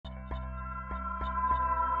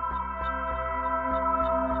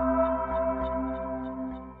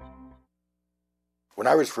When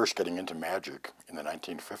I was first getting into magic in the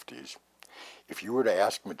 1950s, if you were to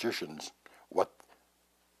ask magicians what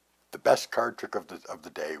the best card trick of the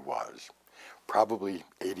day was, probably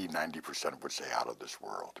 80–90% would say Out of This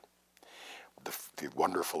World. The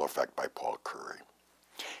Wonderful Effect by Paul Curry.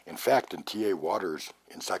 In fact, in T.A. Waters'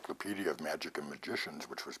 Encyclopedia of Magic and Magicians,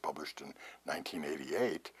 which was published in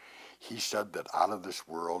 1988, he said that Out of This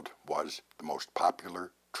World was the most popular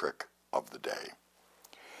trick of the day.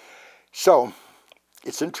 So,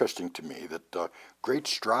 it's interesting to me that great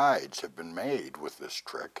strides have been made with this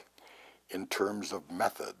trick in terms of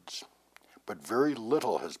methods, but very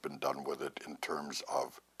little has been done with it in terms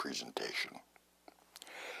of presentation.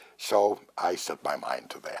 So I set my mind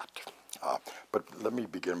to that. But let me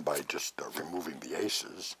begin by just removing the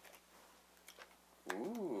aces.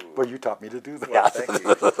 Ooh. Well, you taught me to do that. Well, thank you.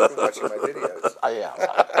 You've been watching my videos. I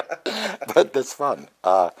am. But that's fun.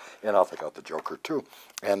 And I'll take out the Joker, too.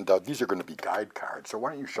 And these are going to be guide cards. So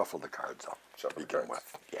why don't you shuffle the cards up to begin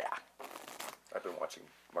with? Yeah. I've been watching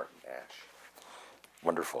Martin Ash.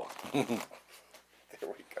 Wonderful. There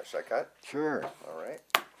we go. Should I cut? Sure. All right.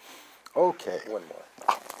 Okay. One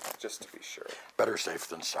more. Just to be sure. Better safe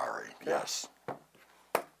than sorry. Okay. Yes.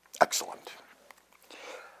 Excellent.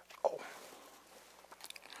 Oh.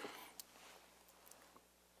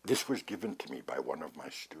 This was given to me by one of my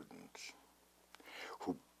students,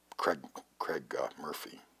 Craig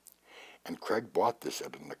Murphy. And Craig bought this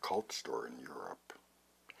at an occult store in Europe.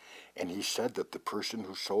 And he said that the person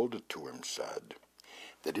who sold it to him said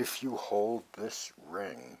that if you hold this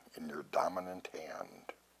ring in your dominant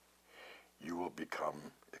hand, you will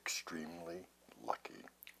become extremely lucky.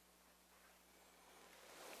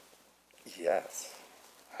 Yes.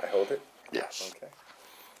 I hold it? Yes. Okay.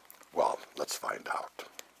 Well, let's find out.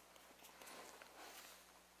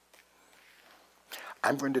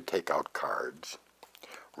 I'm going to take out cards,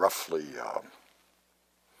 roughly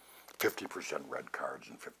 50% red cards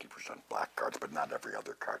and 50% black cards, but not every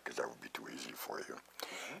other card because that would be too easy for you.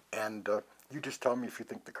 Mm-hmm. And you just tell me if you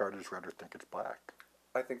think the card is red or think it's black.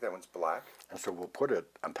 I think that one's black. And so we'll put it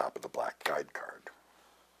on top of the black guide card.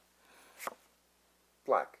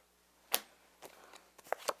 Black.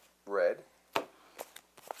 Red.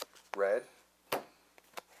 Red.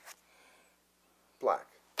 Black.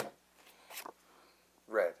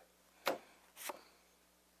 Red.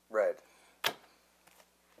 Red.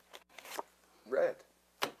 Red.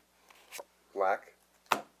 Black.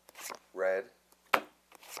 Red.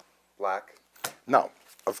 Black. Now,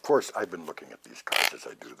 of course, I've been looking at these cards as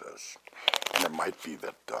I do this, and it might be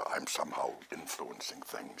that I'm somehow influencing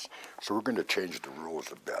things. So we're going to change the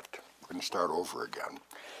rules a bit. We're going to start over again.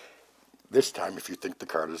 This time, if you think the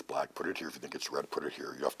card is black, put it here. If you think it's red, put it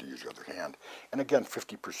here. You have to use your other hand. And again,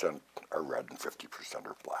 50% are red and 50%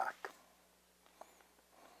 are black.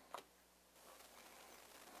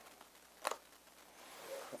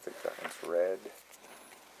 I think that one's red.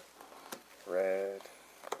 Red.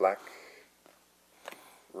 Black.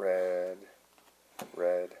 Red.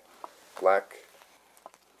 Red. Black.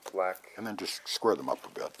 Black. And then just square them up a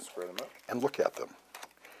bit. Square them up. And look at them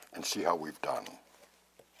and see how we've done.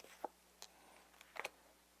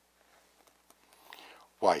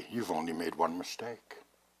 Why, you've only made one mistake.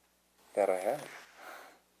 That I have.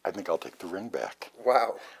 I think I'll take the ring back.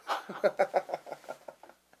 Wow.